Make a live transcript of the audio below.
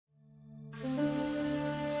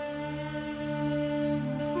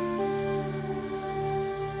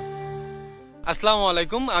আসসালামু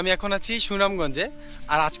আলাইকুম। আমি এখন আছি সুনামগঞ্জে।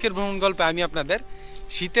 আর আজকের ভ্রমণ গল্পে আমি আপনাদের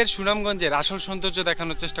শীতের সুনামগঞ্জের আসল সৌন্দর্য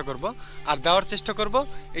দেখানোর চেষ্টা করব আর দেওয়ার চেষ্টা করব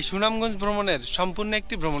এই সুনামগঞ্জ ভ্রমণের সম্পূর্ণ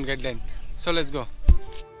একটি ভ্রমণ guideline. So let's go.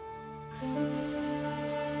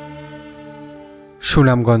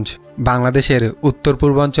 Sunamganj বাংলাদেশের উত্তর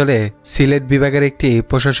পূর্বাঞ্চলে সিলেট বিভাগের একটি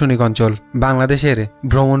প্রশাসনিক অঞ্চল। বাংলাদেশের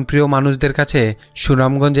ভ্রমণপ্রিয় মানুষদের কাছে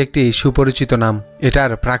সুনামগঞ্জ একটি সুপরিচিত নাম,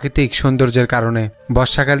 এটার প্রাকৃতিক সৌন্দর্যের কারণে।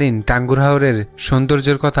 বর্ষাকালীন টাঙ্গুর হাওরের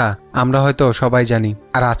সৌন্দর্যের কথা আমরা হয়তো সবাই জানি,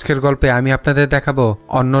 আর আজকের গল্পে আমি আপনাদের দেখাবো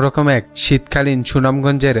অন্যরকম এক শীতকালীন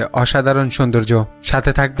সুনামগঞ্জের অসাধারণ সৌন্দর্য।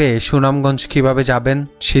 সাথে থাকবে সুনামগঞ্জ কিভাবে যাবেন,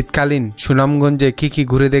 শীতকালীন সুনামগঞ্জে কি কি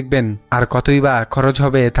ঘুরে দেখবেন, আর কতই বা খরচ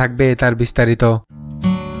হবে, থাকবে তার বিস্তারিত।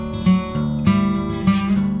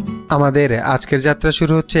 আমাদের আজকের যাত্রা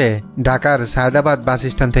শুরু হচ্ছে ঢাকার সায়দাবাদ বাস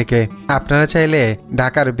স্ট্যান্ড থেকে। আপনারা চাইলে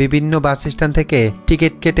ঢাকার বিভিন্ন বাস স্ট্যান্ড থেকে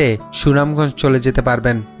টিকিট কেটে সুনামগঞ্জ চলে যেতে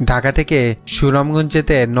পারবেন। ঢাকা থেকে সুনামগঞ্জ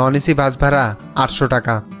যেতে নন এসি বাস ভাড়া 800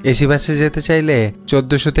 টাকা, এসি বাসে যেতে চাইলে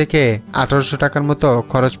 1400 থেকে 1800 টাকার মতো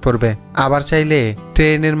খরচ পড়বে। আবার চাইলে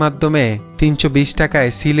ট্রেনের মাধ্যমে 320 টাকায়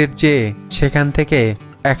সিলেট যেয়ে সেখান থেকে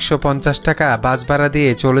 150 টাকা বাস ভাড়া দিয়ে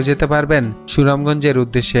চলে যেতে পারবেন সুনামগঞ্জের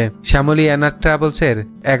উদ্দেশ্যে। শ্যামলী এনার ট্রাভেলসের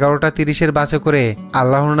 11:30 বাসে করে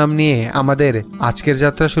আল্লাহর নাম নিয়ে আমাদের আজকের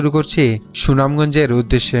যাত্রা শুরু করছি সুনামগঞ্জের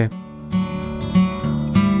উদ্দেশ্যে।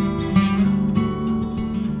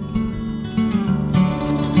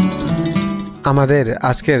 আমাদের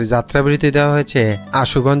আজকের যাত্রাবিরতি দেওয়া হয়েছে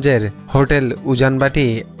আশুগঞ্জের হোটেল উজানবাটি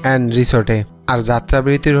অ্যান্ড রিসোর্টে। আর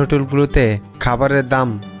যাত্রাবিরতির হোটেলগুলোতে খাবারের দাম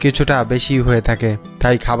কিছুটা বেশি হয়ে থাকে,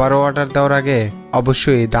 তাই খাবার অর্ডার দেওয়ার আগে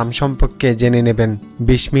অবশ্যই দাম সম্পর্কে জেনে নেবেন।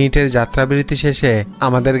 20 মিনিটের যাত্রাবিরতি শেষে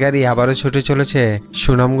আমাদের গাড়ি আবারও ছুটে চলেছে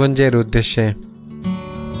সুনামগঞ্জের উদ্দেশ্যে।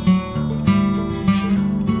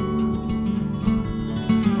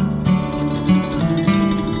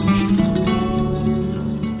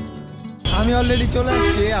 আমি অলরেডি চলে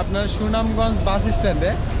আসছি আপনার সুনামগঞ্জ বাস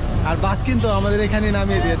স্ট্যান্ডে, আর বাস কিন্তু আমাদের এখানে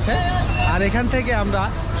নামিয়ে দিয়েছে। আর এখান থেকে আমরা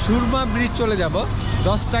সুরমা ব্রিজ চলে যাব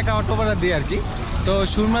 10 টাকা অটো ভাড়া দিয়ে আর কি। তো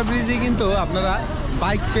সুরমা ব্রিজে কিন্তু আপনারা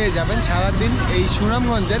বাইক পেয়ে যাবেন সারাদিন এই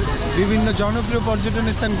সুনামগঞ্জের বিভিন্ন জনপ্রিয় পর্যটন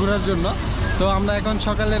স্থান ঘোরার জন্য। তো আমরা এখন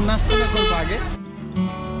সকালের নাস্তাটা করবো আগে।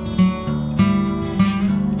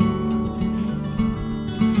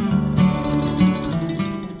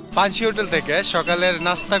 পাঁচি হোটেল থেকে সকালের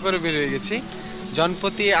নাস্তা করে বেরিয়ে গেছি।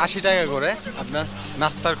 জনপ্রতি 80 টাকা করে আপনার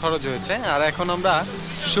নাস্তার খরচ হয়েছে। আর এখন আমরা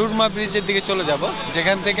সুরমা ব্রিজের দিকে চলে যাব,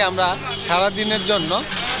 যেখান থেকে আমরা সারা দিনের জন্য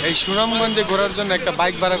এই সুনামগঞ্জে ঘোরার জন্য একটা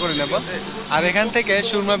বাইক ভাড়া করে নেব। আর এখান থেকে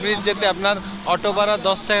সুরমা ব্রিজ যেতে আপনার অটো ভাড়া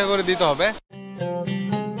 10 টাকা করে দিতে হবে।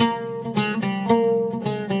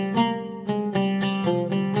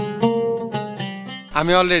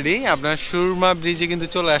 আমি অলরেডি আপনার সুরমা ব্রিজে কিন্তু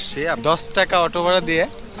চলে আসছি। 10 টাকা অটো ভাড়া দিয়ে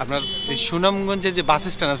আপনার এই সুনামগঞ্জে যে বাস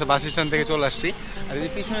স্ট্যান্ড আছে, বাস স্ট্যান্ড থেকে চলে আসছি। আর এই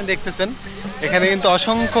পিছনে দেখতেছেন এখানে কিন্তু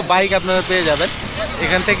অসংখ্য বাইক আপনারা পেয়ে যাবেন।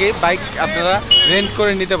 এখান থেকে বাইক আপনারা রেন্ট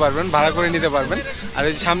করে নিতে পারবেন, ভাড়া করে নিতে পারবেন। আর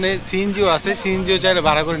এই সামনে সিএনজিও আছে, সিএনজিও চাইলে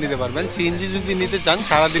ভাড়া করে নিতে পারবেন। সিএনজি যদি নিতে চান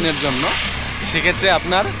সারাদিনের জন্য, সেক্ষেত্রে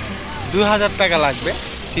আপনার 2000 টাকা লাগবে।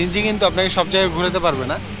 সিএনজি কিন্তু আপনাকে সব জায়গায় ঘুরাতে পারবে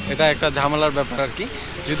না, এটা একটা ঝামেলার ব্যাপার আর কি।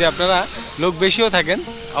 যদি আপনারা লোক বেশিও থাকেন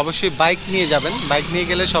অবশ্যই বাইক নিয়ে যাবেন, বাইক নিয়ে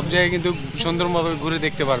গেলে সব জায়গায় কিন্তু সুন্দরভাবে ঘুরে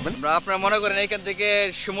দেখতে পারবেন। আপনারা মনে করেন এখান থেকে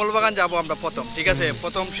শিমুল বাগান যাবো আমরা প্রথম, ঠিক আছে?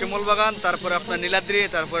 প্রথম শিমুল বাগান, তারপরে আপনার নীলাদ্রি,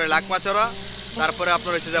 তারপরে লাকমাচড়া, তারপরে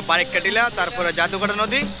আপনার হচ্ছে যে বারিককাটিলা, তারপরে জাদুঘাটা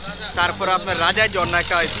নদী, তারপরে আপনার রাজায় ঝর্ণা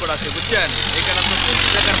একটা স্পট আছে, বুঝছেন? এখানে আপনার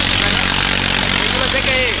এগুলো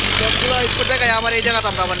দেখে সবগুলো স্পট দেখায় আমার এই জায়গাটা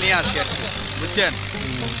আমরা আবার নিয়ে আসছি আর কি, বুঝছেন?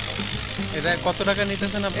 এটা কত টাকা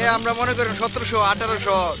নিতেছেন আপনি? আমরা মনে করেন 1700,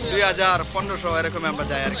 1800, 2000, 1500 এরকম আমরা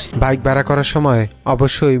যাই আর কি। বাইক ভাড়া করার সময়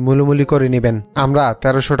অবশ্যই মূল্যমূল্য করে নেবেন। আমরা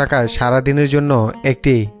 1300 টাকায় সারাদিনের জন্য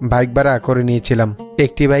একটি বাইক ভাড়া করে নিয়েছিলাম।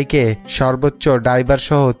 একটি বাইকে সর্বোচ্চ ড্রাইভার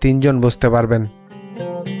সহ 3 জন বসতে পারবেন।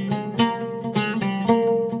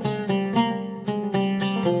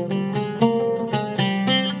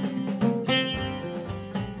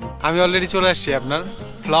 আমি অলরেডি চলে আসছি আপনার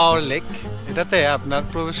ফ্লাওয়ার লেক। এটাতে আপনার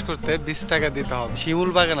প্রবেশ করতে 20 টাকা দিতে হবে। শিমুল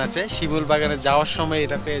বাগান আছে, শিমুল বাগানে যাওয়ার সময়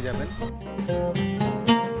এটা পেয়ে যাবেন।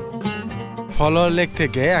 ফ্লাওয়ার লেক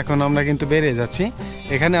থেকে এখন আমরা কিন্তু বেরিয়ে যাচ্ছি।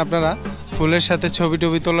 এখানে আপনারা ফুলের সাথে ছবি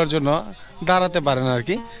টবি তোলার জন্য দাঁড়াতে পারেন আর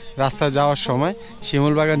কি। রাস্তায় যাওয়ার সময়,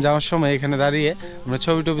 শিমুল বাগান যাওয়ার সময় এখানে দাঁড়িয়ে আমরা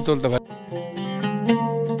ছবি টবি তুলতে পারি।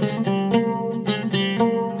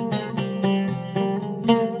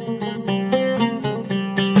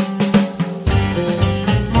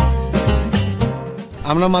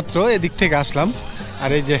 আমরা মাত্র এদিক থেকে আসলাম,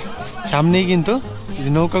 আর এই যে সামনেই কিন্তু এই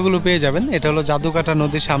যে নৌকাগুলো পেয়ে যাবেন। এটা হলো জাদুকাটা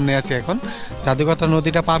নদীর সামনে আছে এখন। জাদুকাটা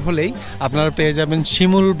নদীটা পার হলেই আপনারা পেয়ে যাবেন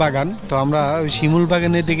শিমুল বাগান। তো আমরা ওই শিমুল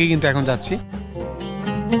বাগানের দিকে কিন্তু এখন যাচ্ছি।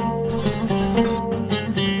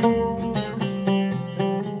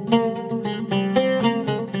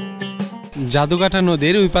 জাদুকাটা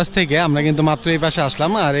নদীর ওই পাশ থেকে আমরা কিন্তু মাত্র এই পাশে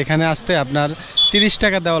আসলাম। আর এখানে আসতে আপনার 30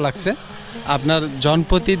 টাকা দেওয়া লাগছে। আপনার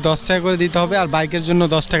জনপ্রতি 10 টাকা করে দিতে হবে, আর বাইকের জন্য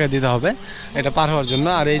 10 টাকা দিতে হবে এটা পার হওয়ার জন্য।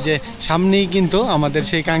 আর এই যে সামনেই কিন্তু আমাদের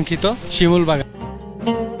সেই কাঙ্ক্ষিত শিমুল বাগান।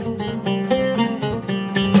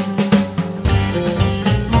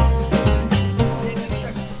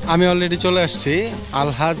 আমি অলরেডি চলে আসছি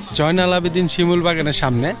আলহাজ জয়নাল আবেদিন শিমুল বাগানের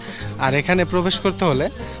সামনে। আর এখানে প্রবেশ করতে হলে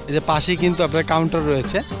এই যে পাশেই কিন্তু আপনার কাউন্টার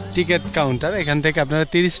রয়েছে, টিকিট কাউন্টার। এখান থেকে আপনারা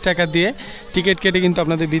 30 টাকা দিয়ে টিকিট কেটে কিন্তু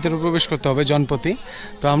আপনাদের ভিতরে প্রবেশ করতে হবে জনপ্রতি।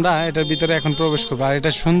 তো আমরা এটার ভিতরে এখন প্রবেশ করবো আর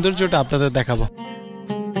এটার সৌন্দর্যটা আপনাদের দেখাবো।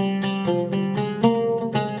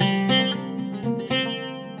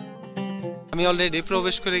 আমি অলরেডি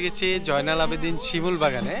প্রবেশ করে গেছি জয়নাল আবেদিন শিমুল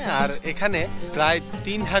বাগানে। আর এখানে প্রায়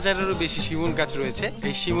 3000-এরও বেশি শিমুল গাছ রয়েছে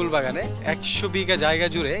এই শিমুল বাগানে। 100 বিঘা জায়গা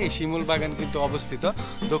জুড়ে এই শিমুল বাগান কিন্তু অবস্থিত।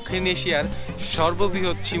 দক্ষিণ এশিয়ার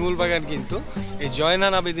সর্ববৃহৎ শিমুল বাগান কিন্তু এই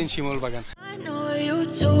জয়নাল আবেদিন শিমুল বাগান।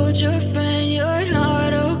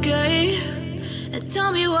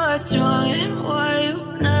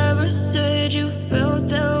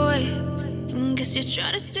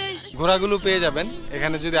 ঘোড়াগুলো পেয়ে যাবেন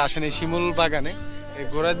এখানে যদি আসেন এই শিমুল বাগানে। এই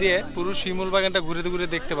ঘোড়া দিয়ে পুরো শিমুল বাগানটা ঘুরে ঘুরে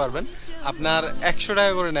দেখতে পারবেন। আপনার 100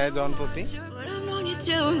 টাকা করে নেয় জনপ্রতি।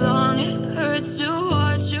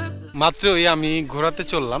 মাত্রই আমি ঘোড়াতে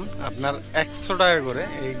চললাম, আপনার 100 টাকা করে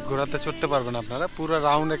এই ঘোড়াতে চড়তে পারবেন। আপনারা পুরো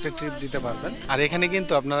রাউন্ড একটা ট্রিপ দিতে পারবেন। আর এখানে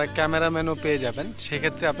কিন্তু আপনারা ক্যামেরাম্যানও পেয়ে যাবেন।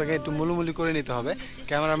 সেক্ষেত্রে আপনাকে একটু মুলুমুলি করে নিতে হবে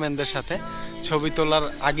ক্যামেরাম্যানদের সাথে ছবি তোলার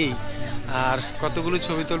আগেই। আর কতগুলো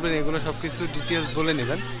ছবি তুলবেন এগুলো সবকিছু ডিটেলস বলে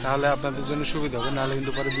নেবেন, তাহলে আপনাদের জন্য সুবিধা হবে, নাহলে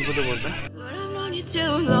কিন্তু পরে বিপদে পড়বেন।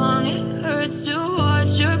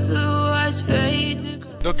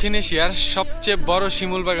 দক্ষিণ এশিয়ার সবচেয়ে বড়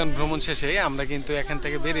শিমুল বাগান ভ্রমণ শেষে আমরা কিন্তু এখান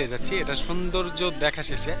থেকে বেরিয়ে যাচ্ছি। এটা সৌন্দর্য দেখা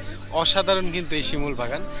শেষে অসাধারণ কিন্তু এই শিমুল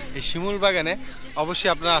বাগান। এই শিমুল বাগানে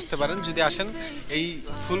অবশ্যই আপনারা আসতে পারেন। যদি আসেন এই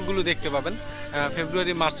ফুলগুলো দেখতে পাবেন।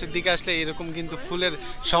 ফেব্রুয়ারি মার্চের দিকে আসলে এরকম কিন্তু ফুলের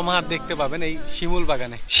সমাহার দেখতে পাবেন এই শিমুল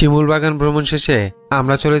বাগানে। শিমুল বাগান ভ্রমণ শেষে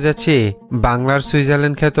আমরা চলে যাচ্ছি বাংলার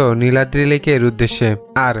সুইজারল্যান্ড খ্যাত নীলাদ্রি লেকের উদ্দেশ্যে।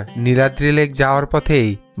 আর নীলাদ্রি লেক যাওয়ার পথেই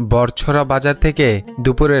বরছড়া বাজার থেকে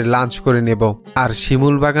দুপুরের লাঞ্চ করে নেব। আর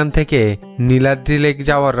শিমুল বাগান থেকে নীলাদ্রি লেক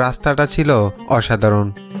যাওয়ার রাস্তাটা ছিল অসাধারণ।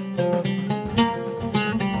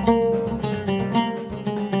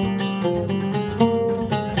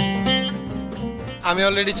 আমি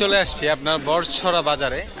অলরেডি চলে আসছি আপনার বরছড়া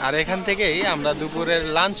বাজারে। আর এখান থেকেই আমরা দুপুরের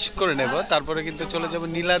লাঞ্চ করে নেব, তারপরে কিন্তু চলে যাব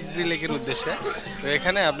নীলাদ্রি লেকের উদ্দেশ্যে। তো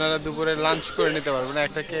এখানে আপনারা দুপুরের লাঞ্চ করে নিতে পারবেন,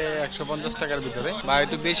 একটাকে 150 টাকার ভিতরে, বা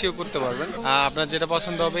একটু বেশিও করতে পারবেন। আপনার যেটা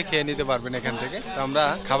পছন্দ হবে খেয়ে নিতে পারবেন এখান থেকে। তো আমরা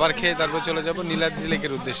খাবার খেয়ে তারপর চলে যাব নীলাদ্রি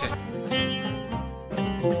লেকের উদ্দেশ্যে।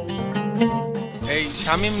 এই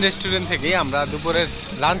শামিম রেস্টুরেন্ট থেকে আমরা দুপুরের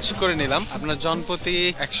লাঞ্চ করে নিলাম, আপনার জনপ্রতি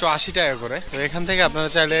 180 টাকা করে। তো এখান থেকে আপনারা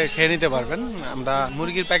চাইলে খেয়ে নিতে পারবেন। আমরা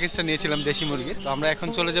মুরগির প্যাকেজটা নিয়েছিলাম, দেশি মুরগির। তো আমরা এখন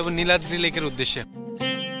চলে যাব নীলাদ্রি লেকের উদ্দেশ্যে।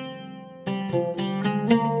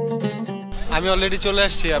 আমি অলরেডি চলে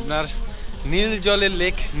আসছি আপনার নীল জলের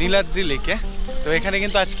লেক নীলাদ্রি লেকে। তো এখানে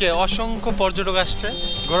কিন্তু আজকে অসংখ্য পর্যটক আসছে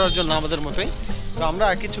ঘোরার জন্য আমাদের মতোই। তো আমরা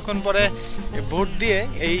কিছুক্ষণ পরে বোট দিয়ে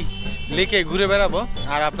এই লেকে ঘুরে বেড়াবো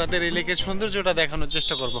আর আপনাদের এই লেকের সৌন্দর্যটা দেখানোর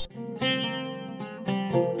চেষ্টা করব।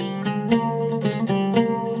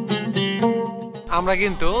 আমরা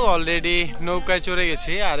কিন্তু অলরেডি নৌকায় চড়ে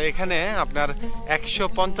গেছি। আর এখানে আপনার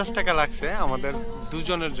 150 টাকা লাগছে আমাদের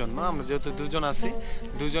দুজনের জন্য। আমরা যেহেতু দুজন আছি,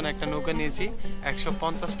 দুজন একটা নৌকা নিয়েছি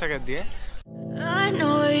 150 টাকা দিয়ে।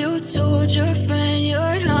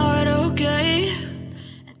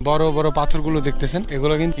 বড় বড় পাথরগুলো দেখতেছেন,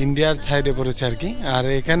 এগুলো কিন্তু ইন্ডিয়ার সাইডে পড়েছে আর কি। আর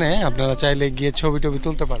এখানে আপনারা চাইলে গিয়ে ছবি টবি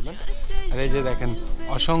তুলতে পারবেন। আর এই যে দেখেন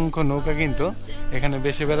অসংখ্য নৌকা কিন্তু এখানে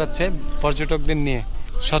বেশি বেড়াচ্ছে পর্যটকদের নিয়ে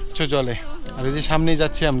স্বচ্ছ জলে। আর এই যে সামনেই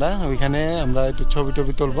যাচ্ছি আমরা, ওইখানে আমরা একটু ছবি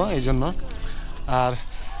টবি তুলবো এই জন্য। আর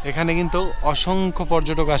এখানে কিন্তু অসংখ্য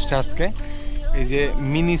পর্যটক আসছে আজকে এই যে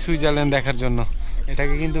মিনি সুইজারল্যান্ড দেখার জন্য।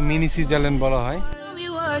 এটাকে কিন্তু মিনি সুইজারল্যান্ড বলা হয়।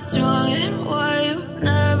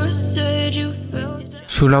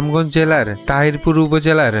 সুনামগঞ্জ জেলার তাহিরপুর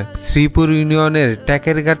উপজেলার শ্রীপুর ইউনিয়নের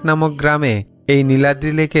ট্যাকেরঘাট নামক গ্রামে এই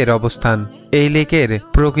নীলাদ্রি লেকের অবস্থান। এই লেকের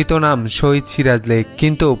প্রকৃত নাম শহীদ সিরাজ লেক,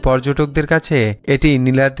 কিন্তু পর্যটকদের কাছে এটি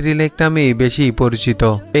নীলাদ্রি লেক নামেই বেশি পরিচিত।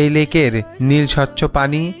 এই লেকের নীল স্বচ্ছ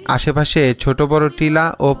পানি, আশেপাশে ছোট বড় টিলা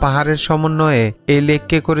ও পাহাড়ের সমন্বয়ে এই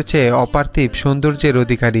লেককে করেছে অপার্থিব সৌন্দর্যের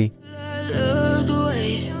অধিকারী।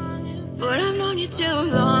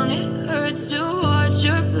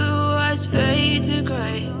 fade to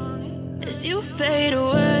gray as you fade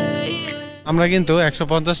away. আমরা কিন্তু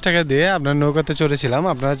 150 টাকা দিয়ে আপনার নৌকাতে চড়েছিলাম।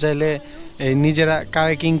 আপনারা চাইলে এই নিজেরা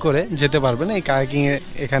কায়াকিং করে যেতে পারবেন। এই কায়াকিং এ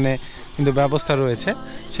এখানে কিন্তু ব্যবস্থা রয়েছে,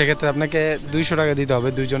 সেক্ষেত্রে আপনাকে 200 টাকা দিতে হবে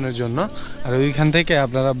দুইজনের জন্য। আর ওইখান থেকে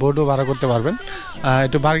আপনারা বোটও ভাড়া করতে পারবেন,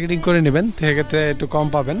 একটু বার্গেনিং করে নেবেন, সেক্ষেত্রে একটু কম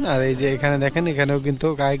পাবেন। আর এই যে এখানে দেখেন, এখানেও কিন্তু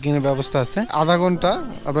কায়াকিং এর ব্যবস্থা আছে। আধা ঘন্টা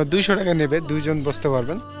আপনার 200 টাকা নেবে, দুইজন বসতে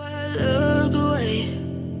পারবেন। Look away,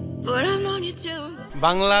 but I've known you too.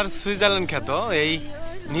 বাংলার সুইজারল্যান্ড খ্যাত এই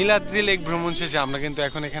নীলাদ্রি লেক ভ্রমণ শেষে আমরা কিন্তু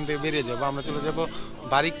এখন এখান থেকে বেরিয়ে যাব। আমরা চলে যাব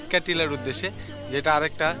বারিক্কা টিলার উদ্দেশ্যে, যেটা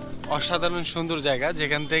আরেকটা অসাধারণ সুন্দর জায়গা,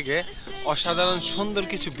 যেখান থেকে অসাধারণ সুন্দর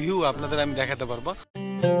কিছু ভিউ আপনাদের আমি দেখাতে পারবো।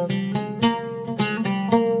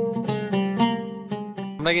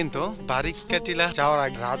 আমরা কিন্তু বারিক্কা টিলা যাওয়ার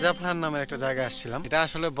আগে রাজাপাহাড় নামের একটা জায়গায় আসছিলাম। এটা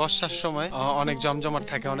আসলে বর্ষার সময় অনেক জমজমাট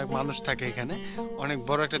থাকে, অনেক মানুষ থাকে এখানে, অনেক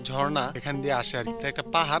বড় একটা ঝর্ণা এখান দিয়ে আসে। আর এটা একটা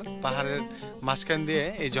পাহাড়, পাহাড়ের মাঝখান দিয়ে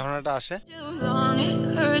এই ঝর্ণাটা আসে। Too long it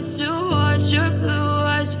hurts to watch your blue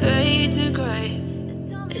eyes fade to gray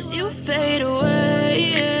as you fade away.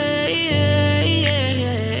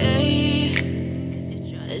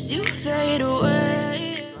 As you fade away.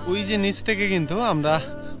 ওই যে নিচ থেকে কিন্তু আমরা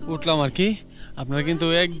উঠলাম আর কি। আপনারা কিন্তু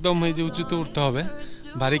একদম এই যে উঁচুতে উঠতে হবে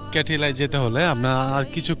বারিক্কা টিলায় যেতে হলে। আপনার আর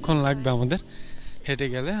কিছুক্ষণ লাগবে আমাদের হেঁটে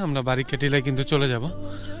গেলে। আমরা বারিক্কা টিলায় কিন্তু চলে যাব।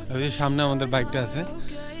 ওই যে সামনে আমাদের বাইকটা আছে।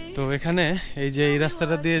 তো এখানে এই যে এই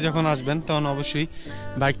রাস্তাটা দিয়ে যখন আসবেন তখন অবশ্যই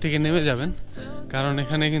বাইক থেকে নেমে যাবেন, কারণ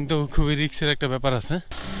এখানে কিন্তু খুবই রিস্কের একটা ব্যাপার আছে।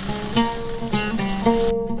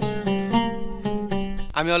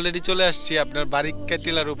 আমি অলরেডি চলে আসছি আপনার বারিক্কা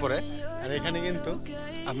টিলার উপরে। আর এখানে কিন্তু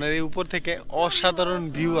আপনার এই উপর থেকে অসাধারণ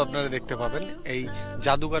ভিউ আপনারা দেখতে পাবেন এই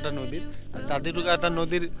জাদুকাটা নদীর। জাদুকাটা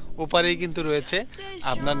নদীর ওপারেই কিন্তু রয়েছে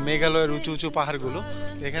আপনার মেঘালয়ের উঁচু উঁচু পাহাড়গুলো।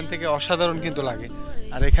 এখান থেকে অসাধারণ কিন্তু লাগে।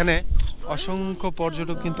 আর এখানে অসংখ্য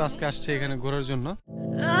পর্যটক কিন্তু আজকে আসছে এখানে ঘোরার জন্য।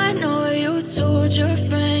 I know you told your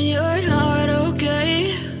friend you're not okay,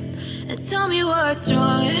 and tell me what's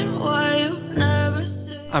wrong and why you never said.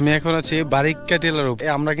 আমি এখন আছি বারিক্কা টিলার উপরে।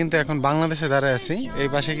 আমরা কিন্তু এখন বাংলাদেশে দাঁড়ায় আছি, এই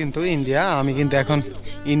পাশে কিন্তু ইন্ডিয়া, আমি কিন্তু এখন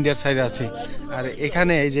ইন্ডিয়ার সাইডে আছি। আর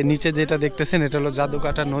এখানে এই যে নিচে যেটা দেখতেছেন এটা হলো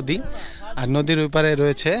জাদুকাটা নদী। আর নদীর ওই পারে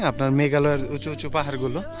রয়েছে আপনার মেঘালয়ের উঁচু উঁচু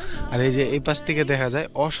পাহাড়গুলো। আর এই যে এই পাশ থেকে দেখা যায়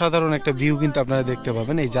অসাধারণ একটা ভিউ কিন্তু আপনারা দেখতে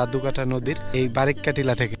পাবেন এই জাদুকাটা নদীর এই বারিক্কা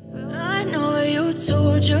টিলা থেকে। I know you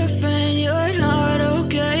told your friend you're not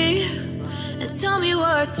okay, and tell me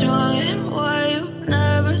what's wrong and why you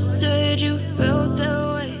never said you felt that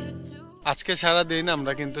way. আজকে সারাদিন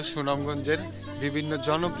আমরা কিন্তু সুনামগঞ্জের বিভিন্ন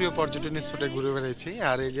জনপ্রিয় পর্যটন স্পটে ঘুরে বেড়াইছি।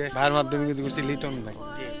 আর এই যে ভাইয়ের মাধ্যমে কিন্তু ঘুরছি লিটন ভাই,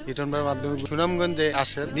 লিটন ভাইয়ের মাধ্যমে সুনামগঞ্জে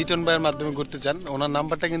আসে লিটন ভাইয়ের মাধ্যমে ঘুরতে চান, ওনার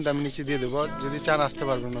নাম্বারটা কিন্তু আমি নিচে দিয়ে দেবো, যদি চান আসতে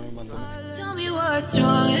পারবেন ওনার মাধ্যমে। Tell me what's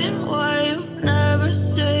wrong and why you never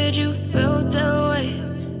said you felt that way.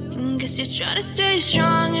 Guess you're trying to stay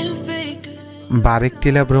strong and fake us. বারিক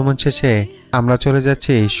টিলা ভ্রমণ শেষে আমরা চলে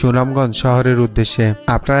যাচ্ছি সুনামগঞ্জ শহরের উদ্দেশ্যে।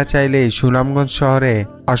 আপনারা চাইলে সুনামগঞ্জ শহরে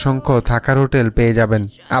অসংখ্য থাকার হোটেল পেয়ে যাবেন।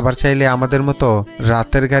 আবার চাইলে আমাদের মতো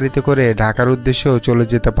রাতের গাড়িতে করে ঢাকার উদ্দেশ্যেও চলে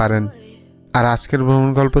যেতে পারেন। আর আজকের ভ্রমণ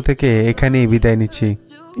গল্প থেকে এখানেই বিদায় নিচ্ছি।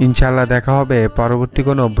 ইনশাআল্লাহ দেখা হবে পরবর্তী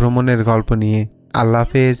কোনো ভ্রমণের গল্প নিয়ে। আল্লাহ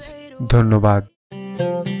হাফেজ, ধন্যবাদ।